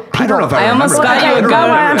were goat people. I don't know if I almost got you a goat.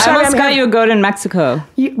 I almost got you a goat in Mexico.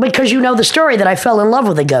 Because you know the story that I fell in love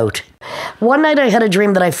with a goat. One night I had a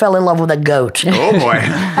dream that I fell in love with a goat. Oh, boy.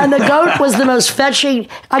 And the goat was the most fetching.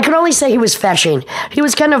 I can only say he was fetching. He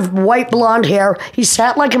was kind of white blonde hair. He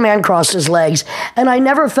sat like a man, crossed his legs. And I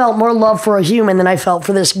never felt more love for a human than I felt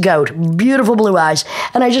for this goat. Beautiful blue eyes.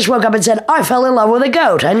 And I just woke up and said, I fell in love with a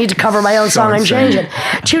goat. I need to cover my own song and change it.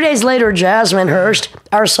 2 days later, Jasmine Hurst,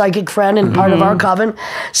 our psychic friend and part of our coven,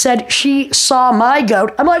 said she saw my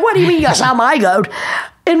goat. I'm like, what do you mean you saw my goat?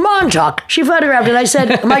 In Montauk. She photographed it. I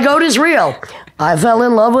said, my goat is real. I fell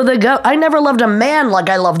in love with a goat. I never loved a man like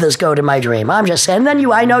I love this goat in my dream. I'm just saying. Then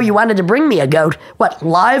I know you wanted to bring me a goat. What,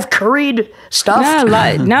 live, curried, stuffed?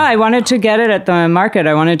 No, I wanted to get it at the market.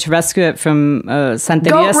 I wanted to rescue it from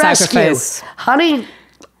Santeria sacrifice. Honey,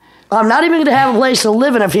 I'm not even going to have a place to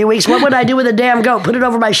live in a few weeks. What would I do with a damn goat? Put it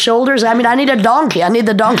over my shoulders? I mean, I need a donkey. I need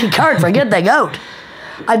the donkey cart. Forget the goat.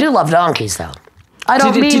 I do love donkeys, though. I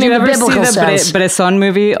don't mean in the biblical sense. Did you ever see the Bresson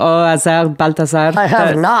movie, O Azar Baltazar? I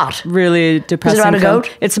have not. Really depressing. Is it about a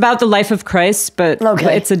goat? It's about the life of Christ, but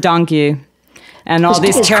it's a donkey. And all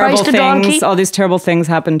these terrible things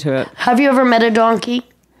happen to it. Have you ever met a donkey?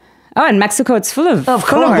 Oh, in Mexico, it's full of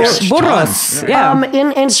course. burros. Yeah.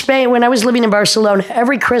 In Spain, when I was living in Barcelona,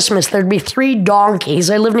 every Christmas there'd be 3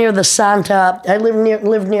 donkeys. I live near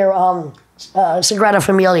Sagrada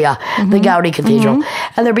Familia, the Gaudi Cathedral.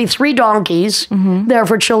 And there'd be 3 donkeys there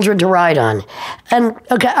for children to ride on. And,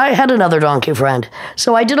 I had another donkey friend.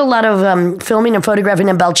 So I did a lot of filming and photographing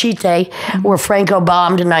in Belchite, where Franco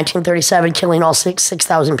bombed in 1937, killing all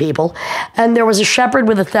 6,000 people. And there was a shepherd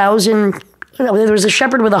with 1,000... There was a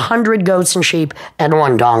shepherd with 100 goats and sheep and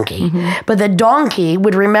 1 donkey. But the donkey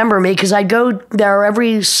would remember me because I'd go there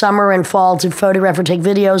every summer and fall to photograph or take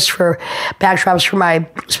videos for backdrops for my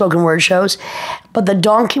spoken word shows. But the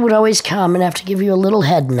donkey would always come and have to give you a little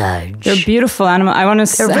head nudge. They're beautiful animals. I want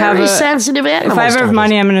to They're very sensitive animals. If I ever have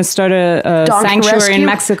money, I'm going to start a sanctuary rescue? In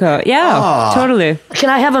Mexico. Yeah, totally.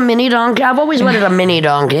 Can I have a mini donkey? I've always wanted a mini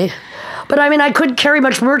donkey. But I mean, I couldn't carry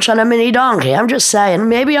much merch on a mini donkey. I'm just saying.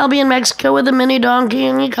 Maybe I'll be in Mexico with a mini donkey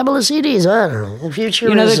and a couple of CDs. I don't know. The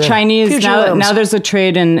future is... the Chinese, now there's a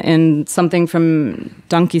trade in something from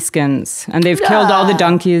donkey skins. And they've killed all the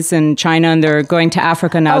donkeys in China and they're going to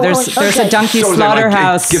Africa now. There's a donkey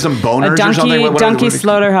slaughterhouse. Gives them boners or something? A donkey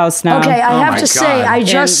slaughterhouse now. Okay, I have to say, I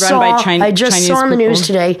just saw on the news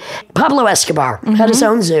today, Pablo Escobar had his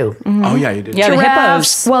own zoo. Oh, yeah, you did. Yeah, the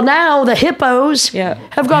hippos. Well, now the hippos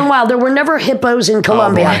have gone wild. There were never hippos in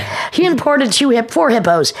Colombia. He imported 4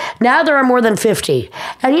 hippos. Now there are more than 50.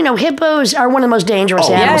 And, hippos are one of the most dangerous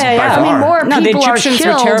animals. Yeah. I mean, more the people are Egyptians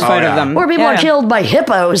killed. were terrified of them. More people are killed by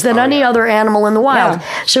hippos than any other animal in the wild.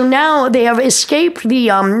 Yeah. So now they have escaped the,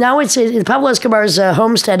 now it's Pablo Escobar's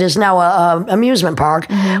homestead is now a amusement park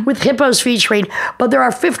with hippos featuring, but there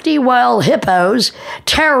are 50 wild hippos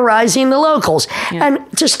terrorizing the locals. Yeah.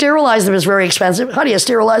 And to sterilize them is very expensive. How do you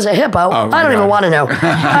sterilize a hippo? I don't even want to know.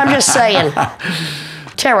 I'm just saying.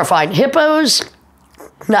 Terrifying. Hippos,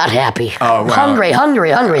 not happy. Oh, wow. Hungry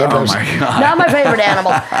hippos. Oh, my God. Not my favorite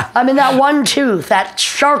animal. I mean, that one tooth, that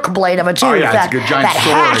shark blade of a tooth, it's a good giant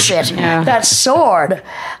hatchet, that sword.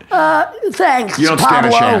 Thanks, you don't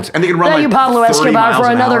Pablo. Stand a chance. And they can run Thank you, Pablo Escobar, for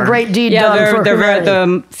another hour. great deed done for humanity.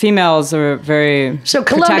 The females are very So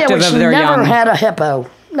Colombia, protective which of their never young. had a hippo,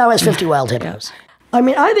 now has 50 wild hippos. I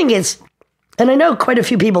mean, I think it's, and I know quite a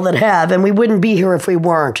few people that have, and we wouldn't be here if we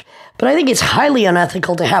weren't, but I think it's highly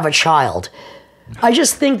unethical to have a child. I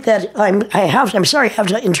just think that I'm sorry I have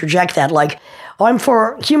to interject that. Like, I'm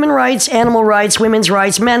for human rights, animal rights, women's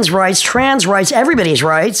rights, men's rights, trans rights, everybody's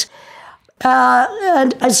rights.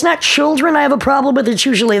 And it's not children I have a problem with, it's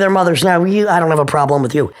usually their mothers. Now, I don't have a problem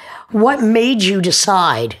with you. What made you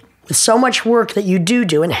decide, with so much work that you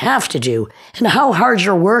do and have to do, and how hard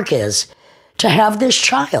your work is, to have this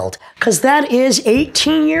child? Because that is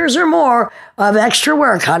 18 years or more of extra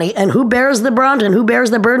work, honey. And who bears the brunt and who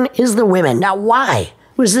bears the burden is the women. Now, why?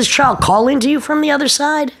 Was this child calling to you from the other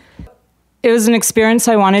side? It was an experience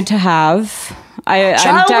I wanted to have. I'm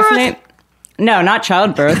definitely... No, not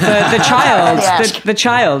childbirth. The child. The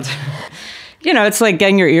child. It's like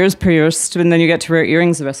getting your ears pierced and then you get to wear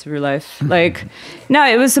earrings the rest of your life. Like, no,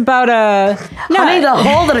 it was about Honey, the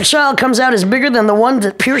hole that a child comes out is bigger than the one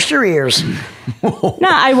that pierced your ears. No,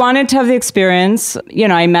 I wanted to have the experience.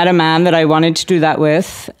 I met a man that I wanted to do that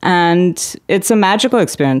with, and it's a magical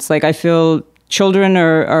experience. Like, I feel children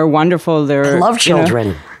are wonderful. I love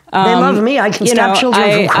children. They love me. I can stop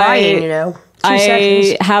children from crying, 2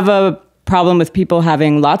 seconds. I have a problem with people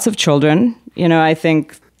having lots of children. I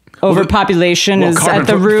think overpopulation is at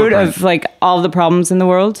the root of like all the problems in the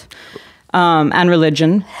world, and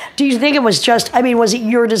religion. Do you think it was just, was it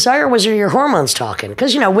your desire or was it your hormones talking?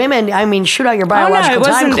 Because, women, shoot out your biological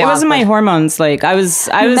time clock. It wasn't my hormones. Like I was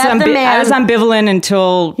ambivalent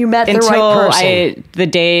until you met the right person. The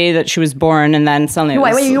day that she was born, and then suddenly you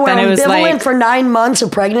were ambivalent for 9 months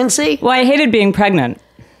of pregnancy? Well, I hated being pregnant.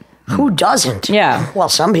 Who doesn't? Yeah. Well,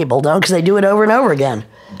 some people don't because they do it over and over again.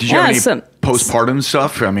 Did you have any postpartum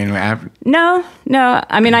stuff? I mean, No.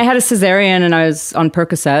 I mean, I had a cesarean and I was on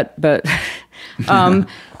Percocet, but no,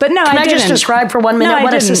 Can I just describe for 1 minute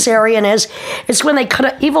what a cesarean is? It's when they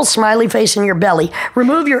cut an evil smiley face in your belly,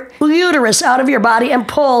 remove your uterus out of your body, and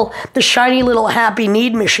pull the shiny little happy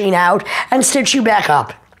need machine out and stitch you back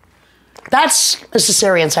up. That's a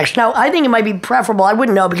cesarean section. Now, I think it might be preferable. I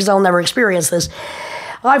wouldn't know because I'll never experience this.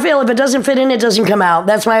 I feel if it doesn't fit in, it doesn't come out.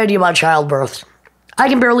 That's my idea about childbirth. I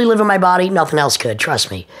can barely live in my body. Nothing else could.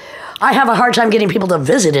 Trust me. I have a hard time getting people to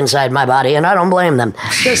visit inside my body, and I don't blame them.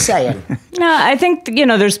 Just saying. No, I think,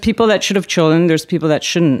 there's people that should have children. There's people that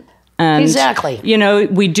shouldn't. And, exactly.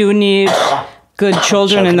 We do need good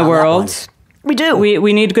children in the world. We do.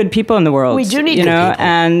 We need good people in the world. We do need good people.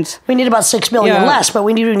 And we need about 6 million less, but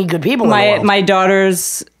we do need good people in the world. My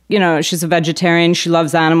daughter's... she's a vegetarian. She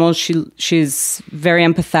loves animals. She's very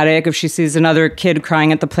empathetic. If she sees another kid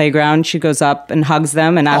crying at the playground, she goes up and hugs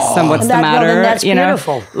them and asks them what's the matter. No, that's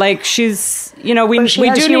beautiful. Like she's, we do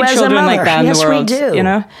need children like that in the world. Yes, we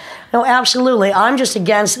do. No, absolutely. I'm just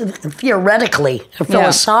against, theoretically,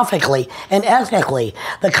 philosophically, and ethically,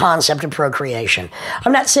 the concept of procreation.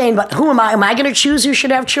 I'm not saying, but who am I? Am I going to choose who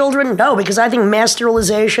should have children? No, because I think mass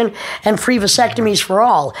sterilization and free vasectomies for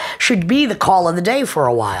all should be the call of the day for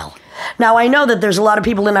a while. Now, I know that there's a lot of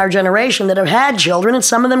people in our generation that have had children, and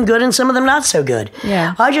some of them good and some of them not so good.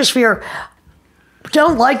 Yeah. I just fear...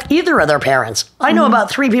 don't like either of their parents. I know about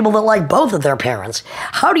 3 people that like both of their parents.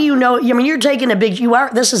 How do you know? You're taking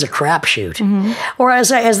this is a crapshoot. Or as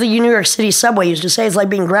the New York City subway used to say, it's like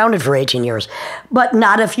being grounded for 18 years. But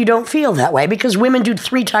not if you don't feel that way, because women do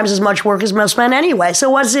 3 times as much work as most men anyway.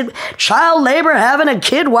 So what's it? Child labor, having a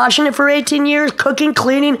kid, watching it for 18 years, cooking,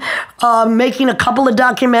 cleaning, making a couple of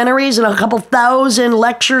documentaries and a couple thousand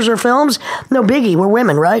lectures or films? No biggie. We're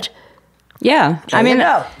women, right? Yeah.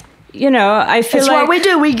 I feel it's like... what we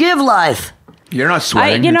do. We give life. You're not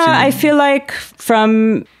sweating. I feel like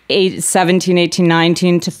from 17, 18,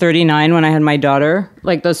 19 to 39 when I had my daughter,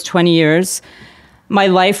 like those 20 years, my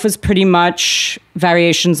life was pretty much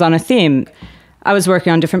variations on a theme. I was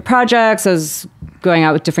working on different projects. I was going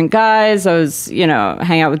out with different guys. I was,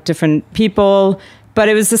 hanging out with different people. But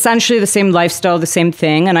it was essentially the same lifestyle, the same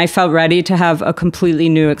thing. And I felt ready to have a completely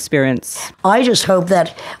new experience. I just hope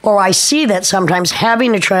that, or I see that sometimes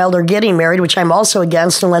having a child or getting married, which I'm also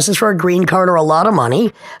against unless it's for a green card or a lot of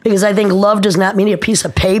money, because I think love does not mean a piece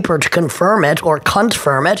of paper to confirm it or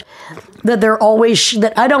confirm it.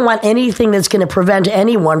 That I don't want anything that's going to prevent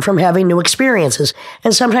anyone from having new experiences.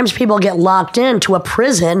 And sometimes people get locked into a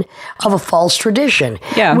prison of a false tradition,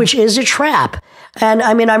 which is a trap. And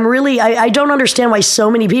I mean, I don't understand why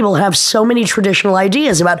so many people have so many traditional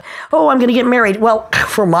ideas about, I'm going to get married. Well,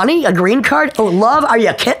 for money, a green card, love, are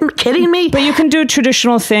you kidding me? But you can do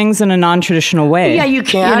traditional things in a non-traditional way. Yeah, you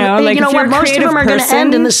can. You know what? Most of them are going to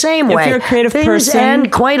end in the same way. If you're a creative person.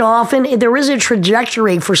 And quite often, there is a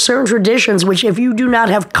trajectory for certain traditions, which if you do not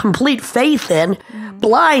have complete faith in,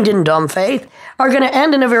 blind and dumb faith, are going to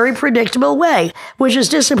end in a very predictable way, which is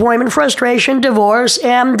disappointment, frustration, divorce,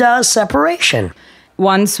 and separation.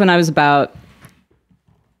 Once when I was about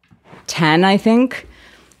 10, I think,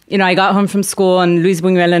 I got home from school and Luis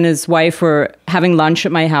Buñuel and his wife were having lunch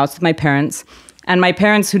at my house with my parents. And my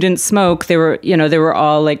parents, who didn't smoke, they were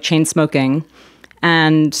all like chain smoking.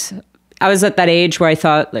 And I was at that age where I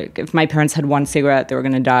thought, like, if my parents had one cigarette, they were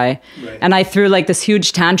going to die. Right. And I threw like this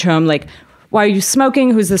huge tantrum, like, why are you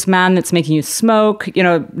smoking? Who's this man that's making you smoke?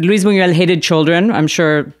 Luis Buñuel hated children. I'm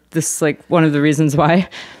sure this is like one of the reasons why.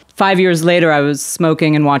 5 years later, I was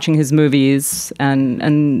smoking and watching his movies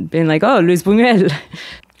and being like, oh, Luis Buñuel.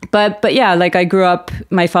 But yeah, like I grew up,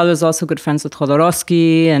 my father was also good friends with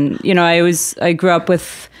Jodorowsky. And, I grew up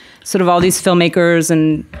with sort of all these filmmakers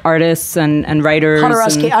and artists and writers.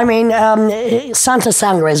 Jodorowsky, Santa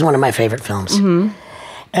Sangre is one of my favorite films. Mm-hmm.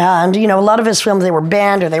 And, a lot of his films, they were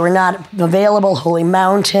banned or they were not available. Holy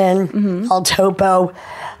Mountain, El Topo,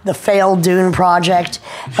 the failed Dune project.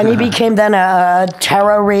 And he became then a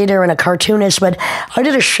tarot reader and a cartoonist. But I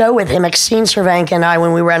did a show with him, Maxine Cervanka and I,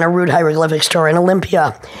 when we were at a rude hieroglyphic store in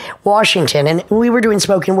Olympia, Washington. And we were doing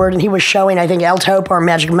spoken word, and he was showing, I think, El Topo or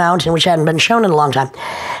Magic Mountain, which hadn't been shown in a long time.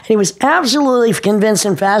 And he was absolutely convinced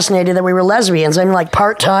and fascinated that we were lesbians. I'm like,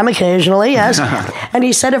 part-time occasionally, yes. And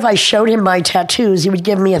he said if I showed him my tattoos, he would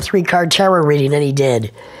give me a 3-card tarot reading, and he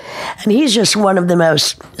did. And he's just one of the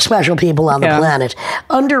most special people on the planet.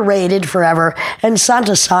 Underrated forever. And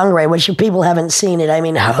Santa Sangre, which if people haven't seen it,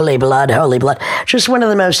 holy blood, holy blood. Just one of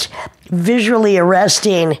the most visually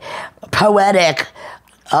arresting, poetic,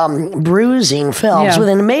 bruising films with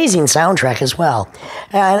an amazing soundtrack as well.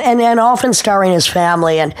 And often starring his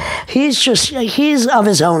family. And he's of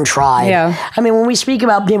his own tribe. Yeah. When we speak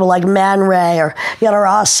about people like Man Ray or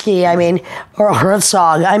Jodorowsky, or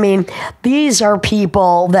Herzog, these are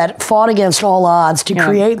people that fought against all odds to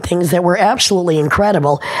create things that were absolutely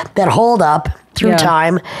incredible, that hold up through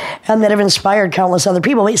time, and that have inspired countless other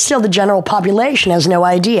people. But still, the general population has no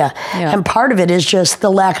idea. Yeah. And part of it is just the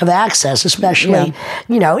lack of access, especially,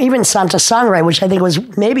 even Santa Sangre, which I think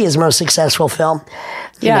was maybe his most successful film.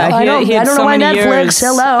 He had so many Netflix,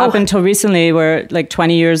 years, up until recently, where like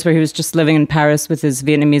 20 years where he was just living in Paris with his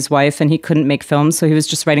Vietnamese wife and he couldn't make films, so he was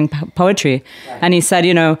just writing poetry. Right. And he said,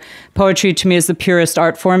 poetry to me is the purest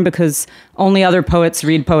art form because only other poets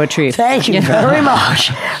read poetry. Thank you very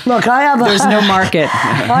much. Look, there's no market.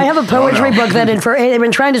 I have a poetry book that they've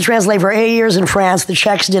been trying to translate for 8 years in France. The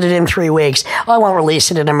Czechs did it in 3 weeks. I won't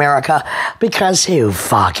release it in America because who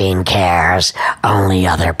fucking cares? Only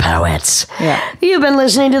other poets. Yeah. You've been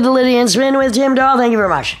listening to The Lydian Spin with Tim Dahl. Thank you very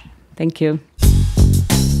much. Thank you.